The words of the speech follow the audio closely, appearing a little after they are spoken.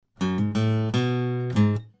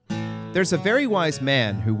There's a very wise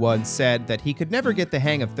man who once said that he could never get the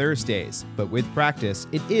hang of Thursdays, but with practice,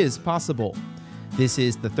 it is possible. This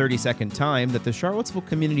is the 32nd time that the Charlottesville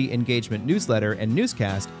Community Engagement newsletter and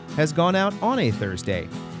newscast has gone out on a Thursday.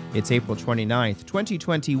 It's April 29th,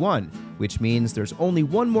 2021, which means there's only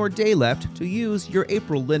one more day left to use your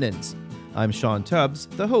April linens. I'm Sean Tubbs,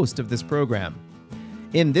 the host of this program.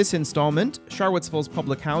 In this installment, Charlottesville's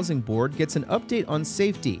Public Housing Board gets an update on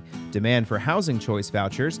safety, demand for housing choice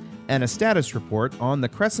vouchers, and a status report on the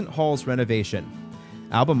Crescent Halls renovation.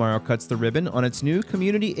 Albemarle cuts the ribbon on its new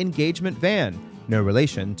community engagement van, no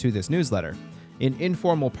relation to this newsletter. An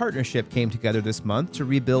informal partnership came together this month to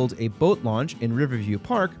rebuild a boat launch in Riverview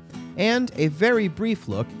Park, and a very brief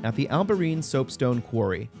look at the Alberine Soapstone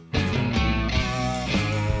Quarry.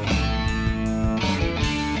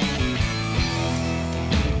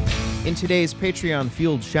 In today's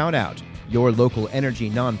Patreon-fueled shout-out, your local energy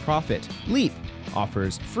nonprofit, LEAP,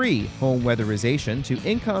 offers free home weatherization to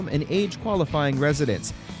income and age-qualifying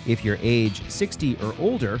residents. If you're age 60 or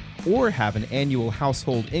older, or have an annual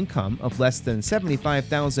household income of less than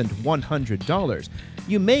 $75,100,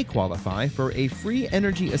 you may qualify for a free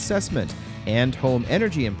energy assessment and home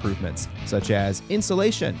energy improvements, such as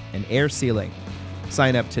insulation and air sealing.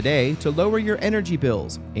 Sign up today to lower your energy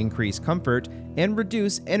bills, increase comfort, and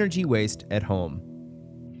reduce energy waste at home.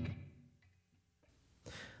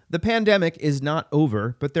 The pandemic is not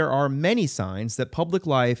over, but there are many signs that public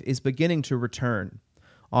life is beginning to return.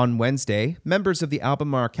 On Wednesday, members of the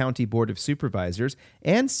Albemarle County Board of Supervisors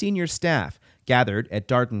and senior staff gathered at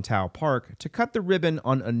Dardentow Park to cut the ribbon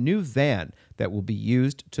on a new van that will be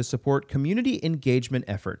used to support community engagement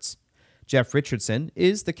efforts. Jeff Richardson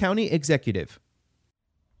is the county executive.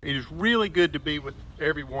 It is really good to be with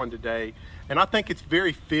everyone today, and I think it's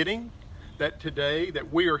very fitting that today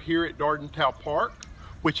that we are here at Dardentow Park,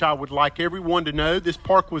 which I would like everyone to know this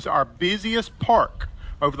park was our busiest park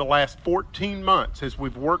over the last 14 months as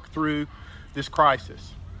we've worked through this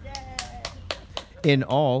crisis. In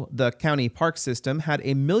all, the county park system had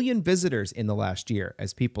 1 million visitors in the last year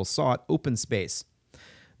as people sought open space.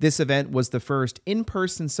 This event was the first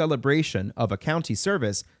in-person celebration of a county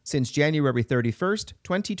service since January 31st,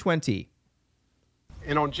 2020.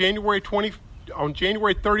 And on January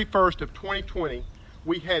 31st of 2020,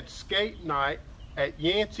 we had skate night at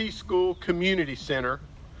Yancey School Community Center,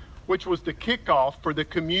 which was the kickoff for the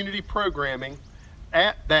community programming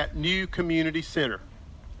at that new community center.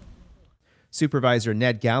 Supervisor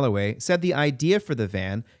Ned Galloway said the idea for the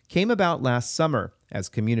van came about last summer as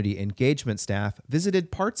community engagement staff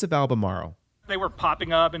visited parts of Albemarle. They were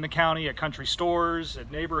popping up in the county at country stores,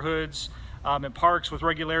 at neighborhoods, and parks with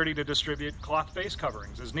regularity to distribute cloth face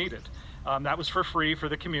coverings as needed. That was for free for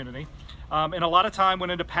the community. And a lot of time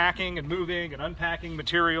went into packing and moving and unpacking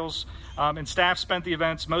materials, and staff spent the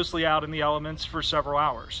events mostly out in the elements for several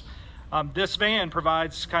hours. This van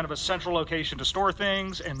provides kind of a central location to store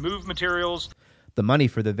things and move materials. The money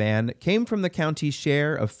for the van came from the county's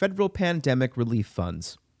share of federal pandemic relief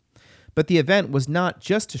funds. But the event was not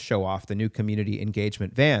just to show off the new community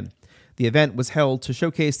engagement van. The event was held to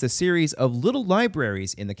showcase the series of little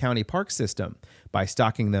libraries in the county park system by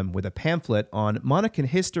stocking them with a pamphlet on Monacan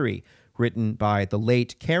history written by the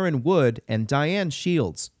late Karen Wood and Diane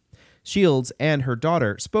Shields. Shields and her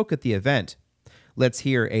daughter spoke at the event. Let's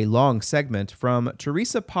hear a long segment from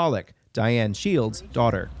Teresa Pollock, Diane Shields'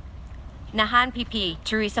 daughter. Nahan Pipi,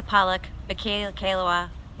 Teresa Pollock, Michaela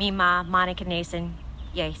Kalawa, Mima, Monica Nason,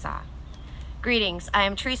 Yesa. Greetings, I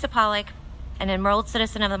am Teresa Pollock, an enrolled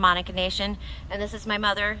citizen of the Monacan Nation, and this is my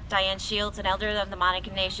mother, Diane Shields, an elder of the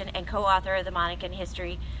Monacan Nation and co-author of the Monacan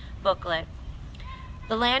History booklet.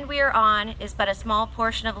 The land we are on is but a small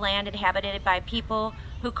portion of land inhabited by people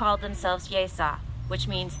who called themselves Yesa, which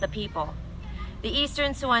means the people. The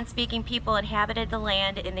Eastern Siouan-speaking people inhabited the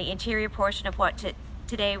land in the interior portion of what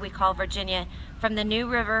today we call Virginia, from the New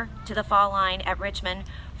River to the Fall Line at Richmond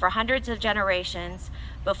for hundreds of generations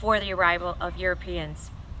before the arrival of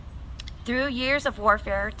Europeans. Through years of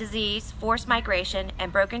warfare, disease, forced migration,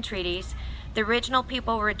 and broken treaties, the original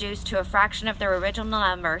people were reduced to a fraction of their original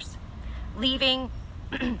numbers, living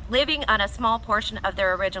on a small portion of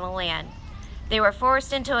their original land. They were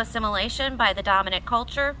forced into assimilation by the dominant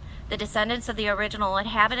culture. The descendants of the original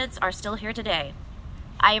inhabitants are still here today.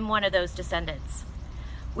 I am one of those descendants.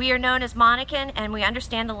 We are known as Monacan, and we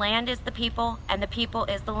understand the land is the people, and the people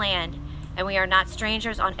is the land, and we are not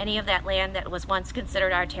strangers on any of that land that was once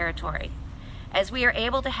considered our territory. As we are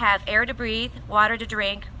able to have air to breathe, water to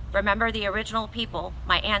drink, remember the original people,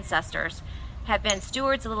 my ancestors, have been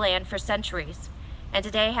stewards of the land for centuries, and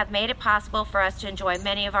today have made it possible for us to enjoy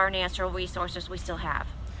many of our natural resources we still have.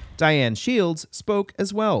 Diane Shields spoke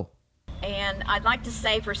as well. And I'd like to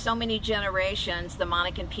say for so many generations, the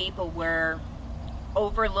Monacan people were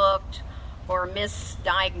overlooked or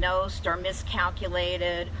misdiagnosed or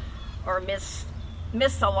miscalculated or missed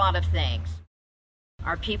a lot of things.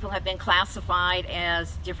 Our people have been classified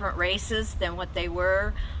as different races than what they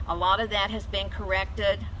were. A lot of that has been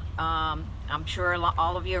corrected. I'm sure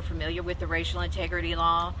all of you are familiar with the racial integrity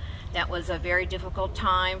law. That was a very difficult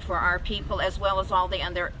time for our people as well as all the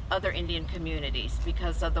other Indian communities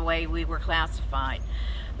because of the way we were classified.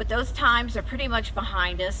 But those times are pretty much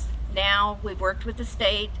behind us. Now we've worked with the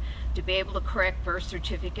state to be able to correct birth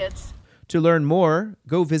certificates. To learn more,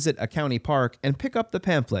 go visit a county park and pick up the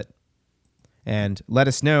pamphlet. And let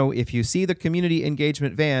us know if you see the community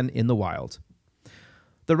engagement van in the wild.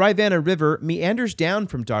 The Rivanna River meanders down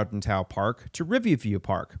from Dardentow Park to Riverview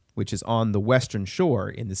Park, which is on the western shore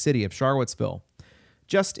in the city of Charlottesville.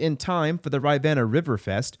 Just in time for the Rivanna River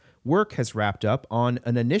Fest, work has wrapped up on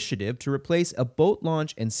an initiative to replace a boat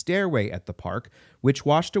launch and stairway at the park, which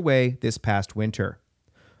washed away this past winter.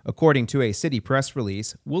 According to a city press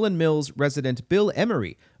release, Woolen Mills resident Bill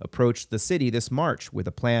Emery approached the city this March with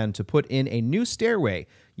a plan to put in a new stairway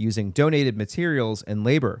using donated materials and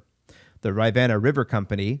labor. The Rivanna River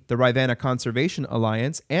Company, the Rivanna Conservation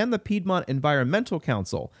Alliance, and the Piedmont Environmental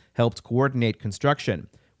Council helped coordinate construction,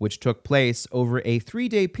 which took place over a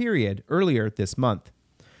 3-day period earlier this month.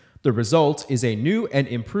 The result is a new and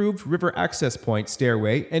improved river access point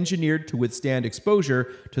stairway engineered to withstand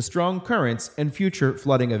exposure to strong currents and future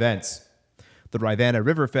flooding events. The Rivanna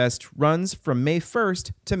Riverfest runs from May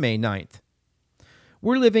 1st to May 9th.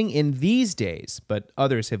 We're living in these days, but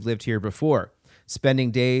others have lived here before,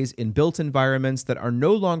 spending days in built environments that are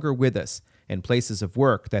no longer with us and places of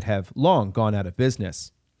work that have long gone out of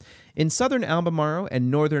business. In southern Albemarle and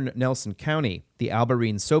northern Nelson County, the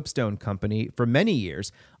Alberine Soapstone Company for many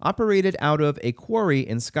years operated out of a quarry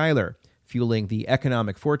in Schuyler, fueling the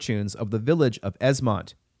economic fortunes of the village of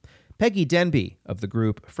Esmont. Peggy Denby of the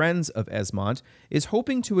group Friends of Esmont is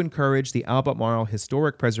hoping to encourage the Albemarle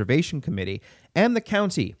Historic Preservation Committee and the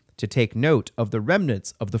county to take note of the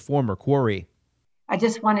remnants of the former quarry. I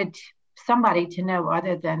just wanted somebody to know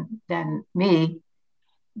other than me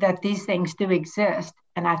that these things do exist.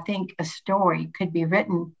 And I think a story could be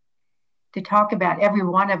written to talk about every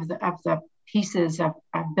one of the pieces of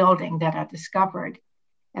building that are discovered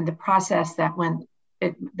and the process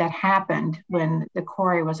that happened when the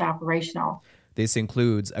quarry was operational. This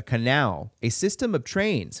includes a canal, a system of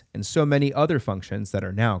trains, and so many other functions that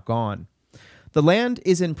are now gone. The land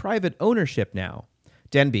is in private ownership now.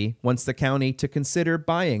 Denby wants the county to consider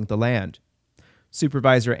buying the land.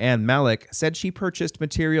 Supervisor Ann Malik said she purchased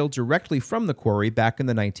material directly from the quarry back in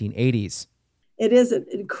the 1980s. It is an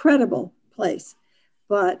incredible place,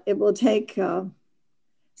 but it will take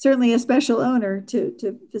certainly a special owner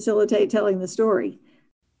to facilitate telling the story.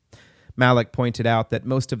 Malik pointed out that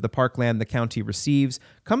most of the parkland the county receives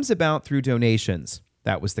comes about through donations.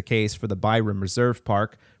 That was the case for the Byram Reserve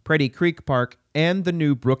Park, Pretty Creek Park, and the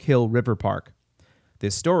new Brook Hill River Park.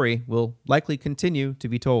 This story will likely continue to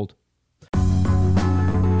be told.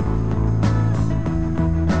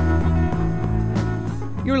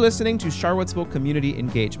 You're listening to Charlottesville Community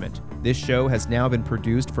Engagement. This show has now been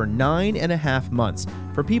produced for 9.5 months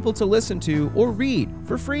for people to listen to or read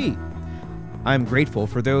for free. I'm grateful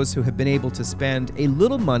for those who have been able to spend a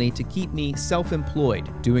little money to keep me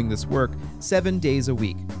self-employed doing this work 7 days a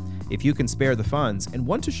week. If you can spare the funds and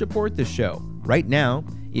want to support this show, right now,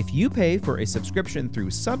 if you pay for a subscription through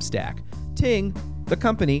Substack, Ting, the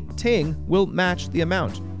company Ting, will match the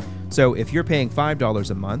amount. So if you're paying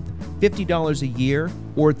 $5 a month, $50 a year,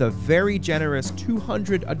 or the very generous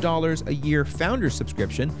 $200 a year founder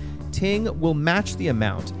subscription, Ting will match the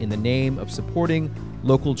amount in the name of supporting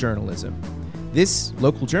local journalism. This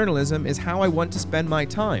local journalism is how I want to spend my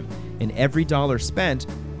time, and every dollar spent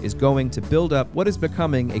is going to build up what is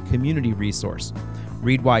becoming a community resource.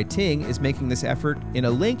 Read why Ting is making this effort in a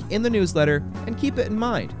link in the newsletter, and keep it in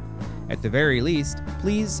mind. At the very least,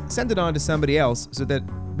 please send it on to somebody else so that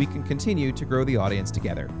we can continue to grow the audience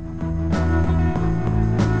together.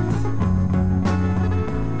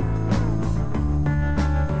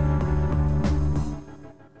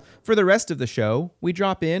 For the rest of the show, we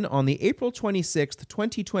drop in on the April 26,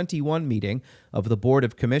 2021 meeting of the Board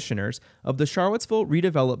of Commissioners of the Charlottesville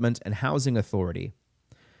Redevelopment and Housing Authority.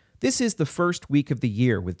 This is the first week of the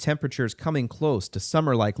year with temperatures coming close to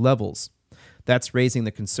summer-like levels. That's raising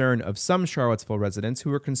the concern of some Charlottesville residents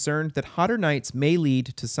who are concerned that hotter nights may lead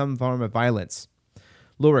to some form of violence.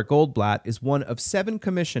 Laura Goldblatt is one of 7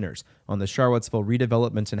 commissioners on the Charlottesville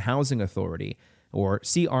Redevelopment and Housing Authority, or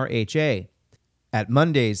CRHA. At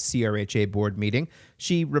Monday's CRHA board meeting,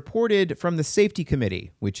 she reported from the Safety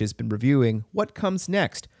Committee, which has been reviewing what comes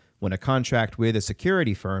next when a contract with a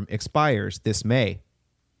security firm expires this May.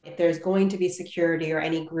 If there's going to be security or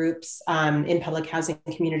any groups in public housing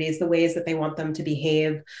communities, the ways that they want them to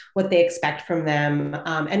behave, what they expect from them,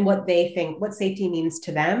 and what they think, what safety means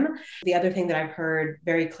to them. The other thing that I've heard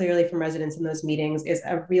very clearly from residents in those meetings is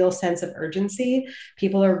a real sense of urgency.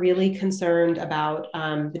 People are really concerned about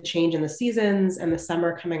the change in the seasons and the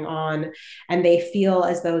summer coming on, and they feel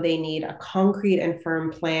as though they need a concrete and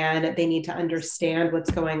firm plan. They need to understand what's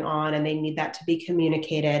going on, and they need that to be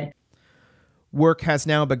communicated. Work has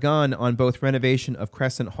now begun on both renovation of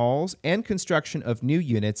Crescent Halls and construction of new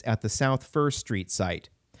units at the South First Street site.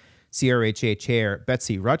 CRHA Chair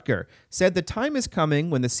Betsy Rutger said the time is coming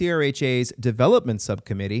when the CRHA's Development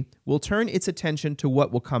Subcommittee will turn its attention to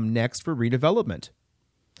what will come next for redevelopment.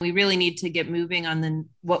 We really need to get moving on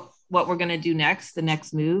what we're going to do next, the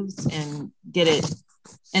next moves, and get it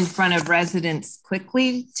in front of residents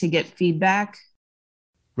quickly to get feedback.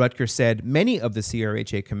 Rutger said many of the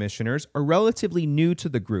CRHA commissioners are relatively new to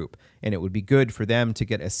the group, and it would be good for them to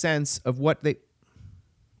get a sense of an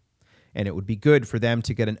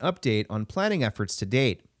update on planning efforts to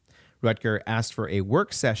date. Rutger asked for a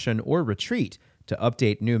work session or retreat to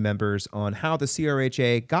update new members on how the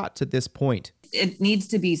CRHA got to this point. It needs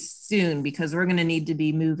to be soon because we're going to need to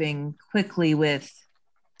be moving quickly with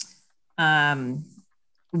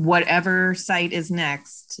whatever site is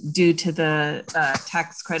next due to the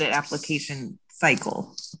tax credit application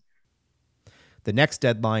cycle. The next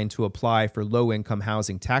deadline to apply for low-income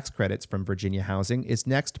housing tax credits from Virginia Housing is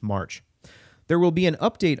next March. There will be an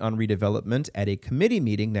update on redevelopment at a committee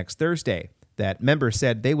meeting next Thursday that members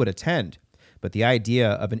said they would attend, but the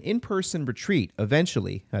idea of an in-person retreat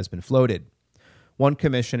eventually has been floated. One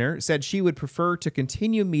commissioner said she would prefer to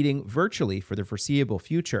continue meeting virtually for the foreseeable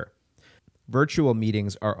future. Virtual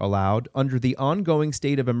meetings are allowed under the ongoing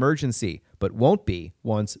state of emergency, but won't be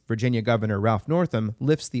once Virginia Governor Ralph Northam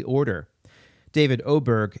lifts the order. David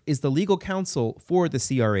Oberg is the legal counsel for the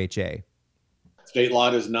CRHA. State law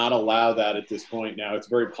does not allow that at this point. Now, it's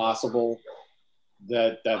very possible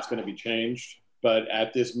that that's going to be changed, but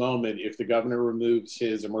at this moment, if the governor removes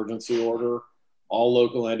his emergency order, all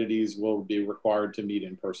local entities will be required to meet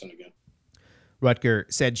in person again.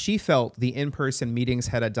 Rutger said she felt the in-person meetings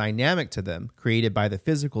had a dynamic to them created by the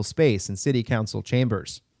physical space in city council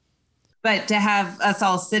chambers. But to have us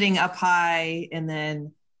all sitting up high and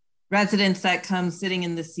then residents that come sitting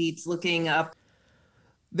in the seats looking up.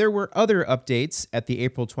 There were other updates at the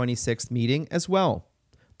April 26th meeting as well.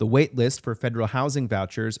 The wait list for federal housing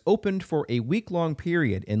vouchers opened for a week-long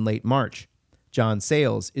period in late March. John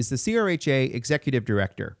Sales is the CRHA executive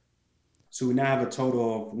director. So we now have a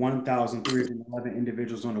total of 1,311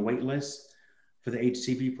 individuals on the wait list for the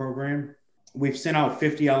HCV program. We've sent out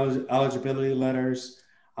 50 eligibility letters.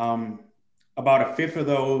 About a fifth of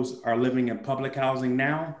those are living in public housing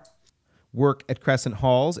now. Work at Crescent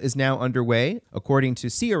Halls is now underway, according to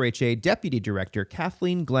CRHA Deputy Director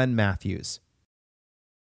Kathleen Glenn Matthews.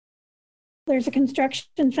 There's a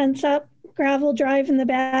construction fence up, gravel drive in the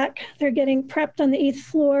back. They're getting prepped on the 8th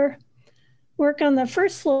floor. Work on the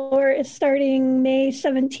first floor is starting May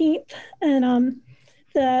 17th, and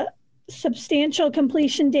the substantial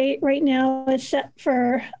completion date right now is set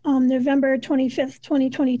for November 25th,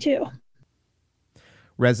 2022.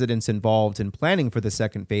 Residents involved in planning for the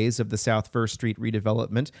second phase of the South First Street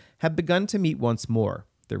redevelopment have begun to meet once more.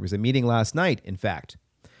 There was a meeting last night, in fact.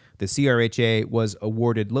 The CRHA was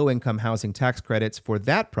awarded low-income housing tax credits for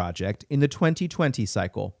that project in the 2020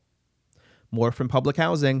 cycle. More from Public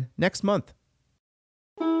Housing next month.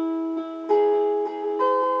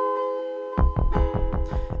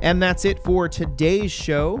 And that's it for today's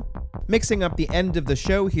show. Mixing up the end of the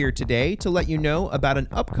show here today to let you know about an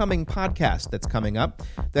upcoming podcast that's coming up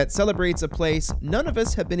that celebrates a place none of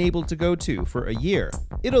us have been able to go to for a year,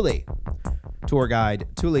 Italy. Tour guide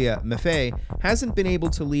Tulia Maffei hasn't been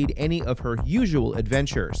able to lead any of her usual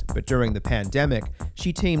adventures, but during the pandemic,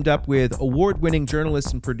 she teamed up with award-winning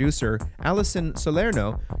journalist and producer Alison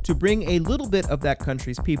Salerno to bring a little bit of that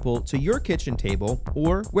country's people to your kitchen table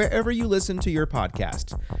or wherever you listen to your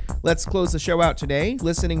podcast. Let's close the show out today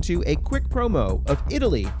listening to a quick promo of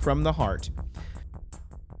Italy from the Heart.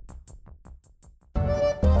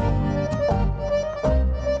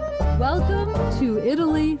 Welcome to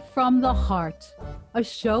Italy from the Heart, a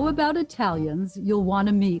show about Italians you'll want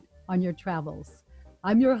to meet on your travels.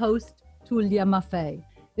 I'm your host, Tulia Maffei.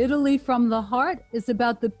 Italy from the Heart is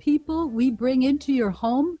about the people we bring into your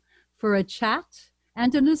home for a chat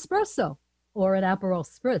and an espresso or an Aperol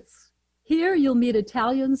Spritz. Here you'll meet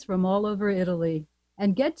Italians from all over Italy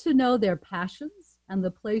and get to know their passions and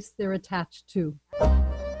the place they're attached to.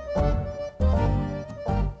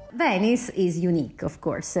 Venice is unique, of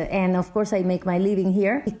course, and of course I make my living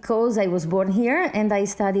here because I was born here and I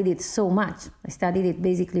studied it so much. I studied it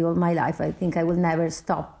basically all my life. I think I will never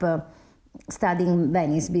stop studying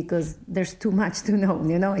Venice because there's too much to know.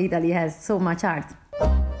 You know, Italy has so much art.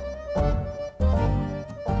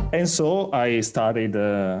 And so I started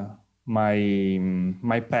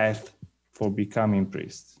my path for becoming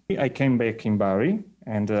priest. I came back in Bari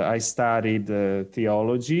and I studied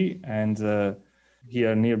theology and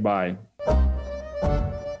here nearby.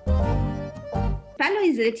 Palo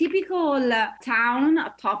is a typical town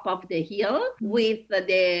at top of the hill with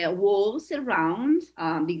the walls around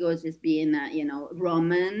because it's been,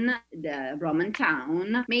 the Roman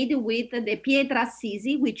town made with the pietra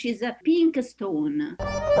assisi, which is a pink stone.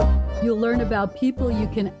 You'll learn about people you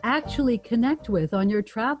can actually connect with on your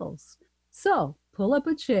travels. So pull up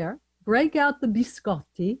a chair, break out the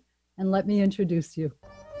biscotti, and let me introduce you.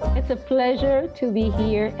 It's a pleasure to be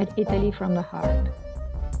here at Italy from the Heart.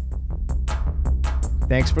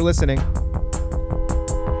 Thanks for listening.